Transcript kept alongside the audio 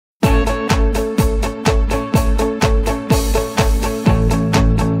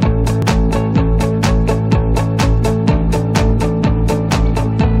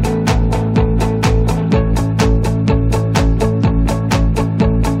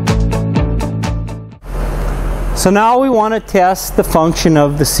So now we want to test the function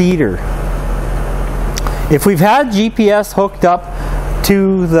of the seeder. If we've had GPS hooked up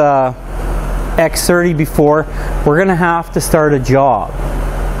to the X30 before, we're going to have to start a job.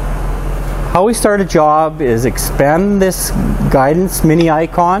 How we start a job is expand this guidance mini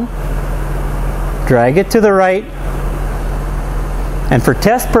icon, drag it to the right, and for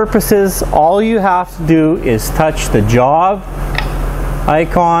test purposes, all you have to do is touch the job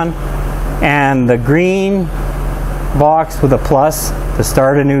icon and the green box with a plus to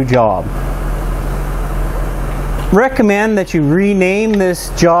start a new job. Recommend that you rename this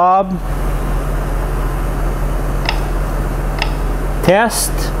job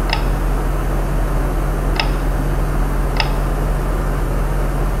Test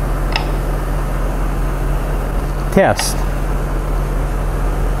Test.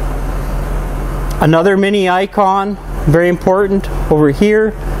 Another mini icon, very important, over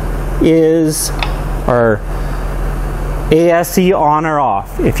here is our ASE on or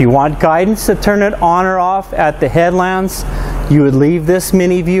off. If you want guidance to turn it on or off at the headlands, you would leave this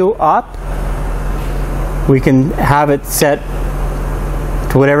mini view up. We can have it set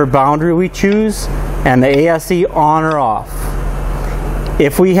to whatever boundary we choose, and the ASE on or off.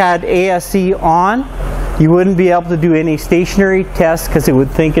 If we had ASE on, you wouldn't be able to do any stationary tests because it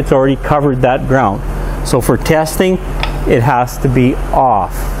would think it's already covered that ground. So for testing, it has to be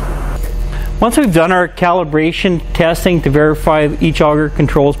off. Once we've done our calibration testing to verify each auger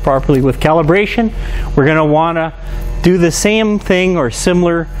controls properly with calibration, we're going to want to do the same thing or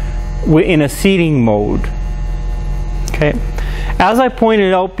similar in a seeding mode. Okay. As I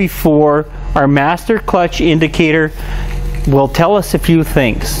pointed out before, our master clutch indicator will tell us a few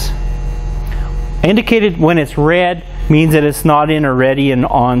things. Indicated when it's red means that it's not in a ready and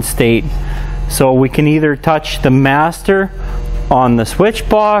on state. So we can either touch the master on the switch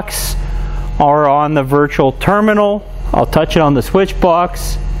box or on the virtual terminal. I'll touch it on the switch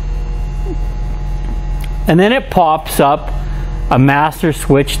box, and then it pops up a master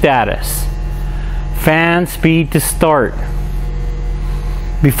switch status. Fan speed to start.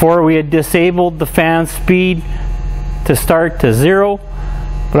 Before we had disabled the fan speed to start to 0,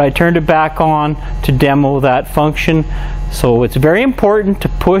 but I turned it back on to demo that function. So it's very important to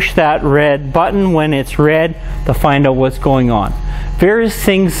push that red button when it's red to find out what's going on. Various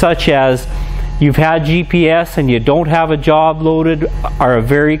things such as you've had GPS and you don't have a job loaded are a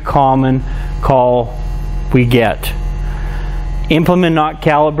very common call we get. Implement not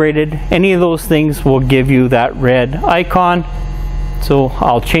calibrated, any of those things will give you that red icon. So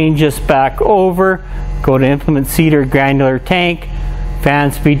I'll change this back over, go to implement seeder granular tank,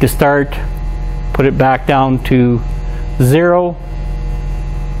 fan speed to start, put it back down to 0,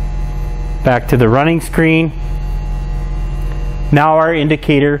 back to the running screen. Now our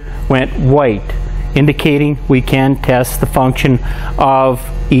indicator went white, indicating we can test the function of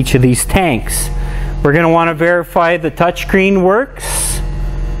each of these tanks. We're going to want to verify the touchscreen works,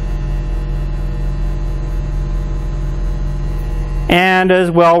 and as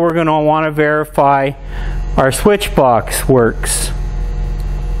well we're going to want to verify our switch box works.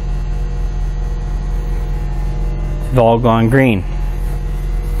 It's all gone green.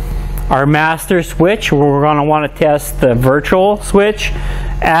 Our master switch, we're going to want to test the virtual switch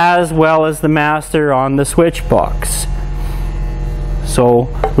as well as the master on the switch box. So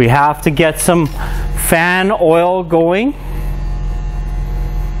we have to get some fan oil going.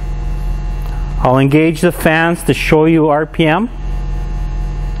 I'll engage the fans to show you RPM.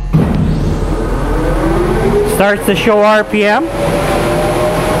 Starts to show RPM.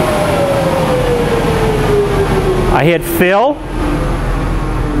 I hit fill,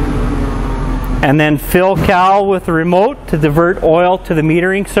 and then fill cal with the remote to divert oil to the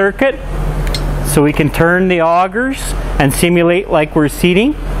metering circuit so we can turn the augers and simulate like we're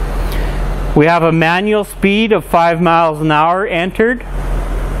seeding. We have a manual speed of 5 miles an hour entered.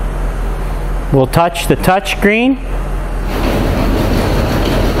 We'll touch the touch screen.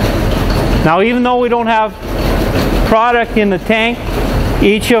 Now even though we don't have product in the tank,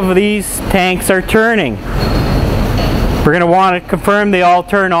 each of these tanks are turning. We're going to want to confirm they all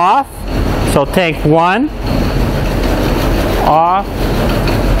turn off. So tank 1, off.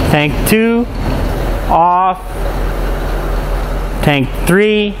 Tank 2, off. Tank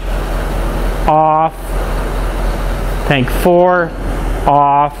 3, off. Tank 4,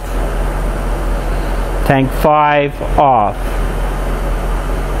 off. Tank 5, off.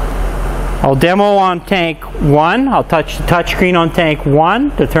 I'll demo on tank 1. I'll touch the touchscreen on tank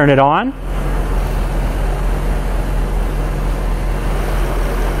 1 to turn it on.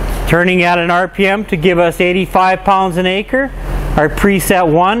 Turning at an RPM to give us 85 pounds an acre. Our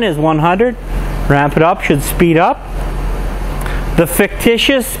preset 1 is 100. Ramp it up, should speed up. The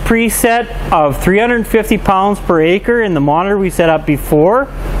fictitious preset of 350 pounds per acre in the monitor we set up before,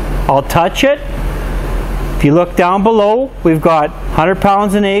 I'll touch it. If you look down below, we've got 100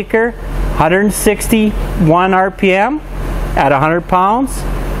 pounds an acre, 161 RPM at 100 pounds.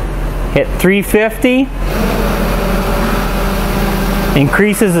 Hit 350.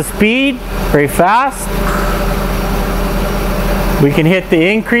 Increases the speed very fast. We can hit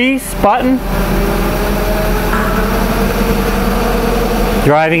the increase button,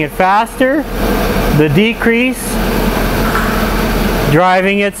 driving it faster. The decrease,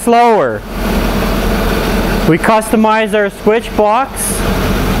 driving it slower. We customize our switch box.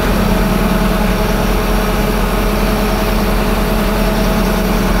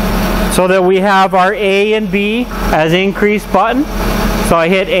 So that we have our A and B as increase button. So I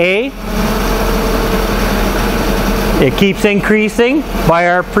hit A. It keeps increasing by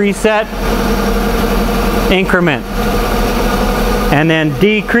our preset increment. And then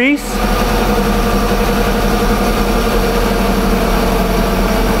decrease.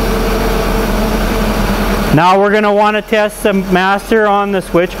 Now we're going to want to test the master on the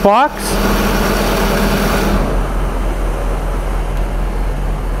switch box.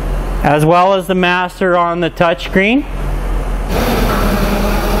 As well as the master on the touchscreen.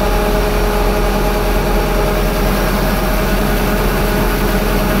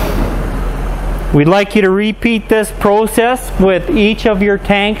 We'd like you to repeat this process with each of your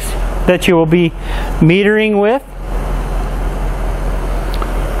tanks that you will be metering with.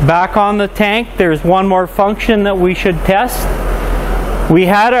 Back on the tank, there's one more function that we should test. We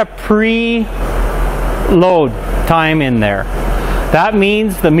had a pre-load time in there. That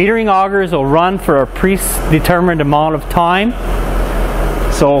means the metering augers will run for a predetermined amount of time.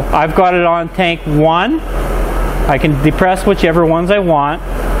 So I've got it on tank 1. I can depress whichever ones I want.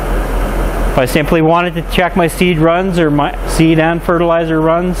 If I simply wanted to check my seed runs or my seed and fertilizer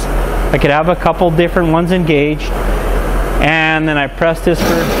runs, I could have a couple different ones engaged. And then I press this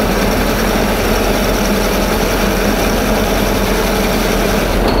for...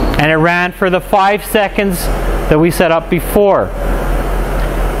 and it ran for the 5 seconds that we set up before.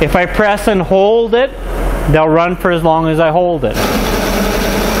 If I press and hold it, they'll run for as long as I hold it.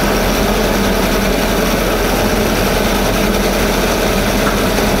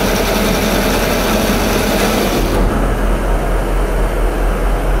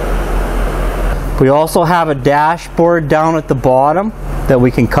 We also have a dashboard down at the bottom that we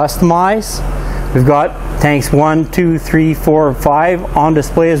can customize. We've got tanks 1, 2, 3, 4, and 5 on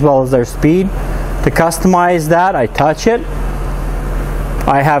display as well as their speed. To customize that, I touch it.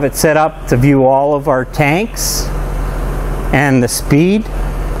 I have it set up to view all of our tanks and the speed.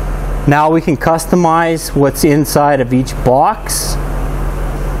 Now we can customize what's inside of each box.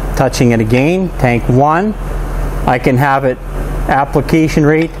 Touching it again, tank 1. I can have it application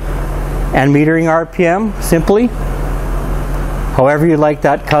rate and metering RPM simply. However you like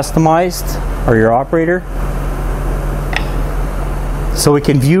that customized, or your operator. So we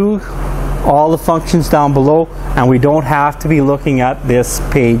can view all the functions down below and we don't have to be looking at this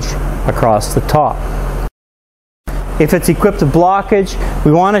page across the top. If it's equipped with blockage,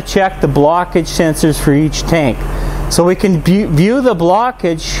 we want to check the blockage sensors for each tank. So we can view the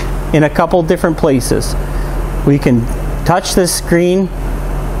blockage in a couple different places. We can touch this screen,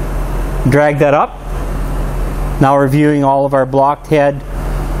 drag that up. Now we're viewing all of our blocked head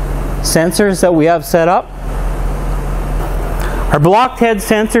sensors that we have set up. Our blocked head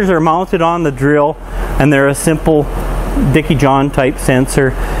sensors are mounted on the drill and they're a simple Dickie John type sensor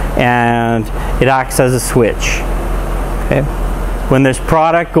and it acts as a switch. Okay. When there's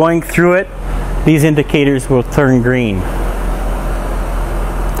product going through it, these indicators will turn green.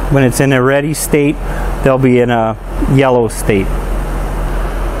 When it's in a ready state, they'll be in a yellow state.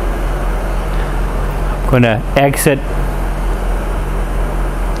 I'm going to exit,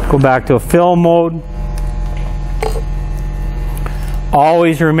 go back to a fill mode.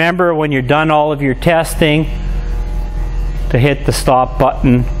 Always remember when you're done all of your testing to hit the stop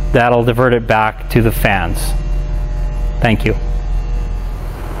button. That'll divert it back to the fans. Thank you.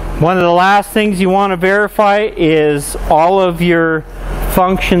 One of the last things you want to verify is all of your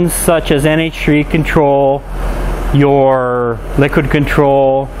functions such as NH3 control, your liquid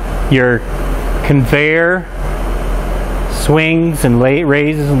control, your conveyor, swings and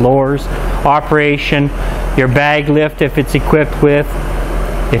raises and lowers, operation, your bag lift if it's equipped with.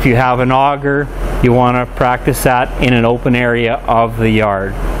 If you have an auger, you want to practice that in an open area of the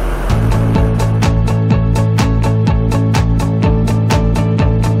yard.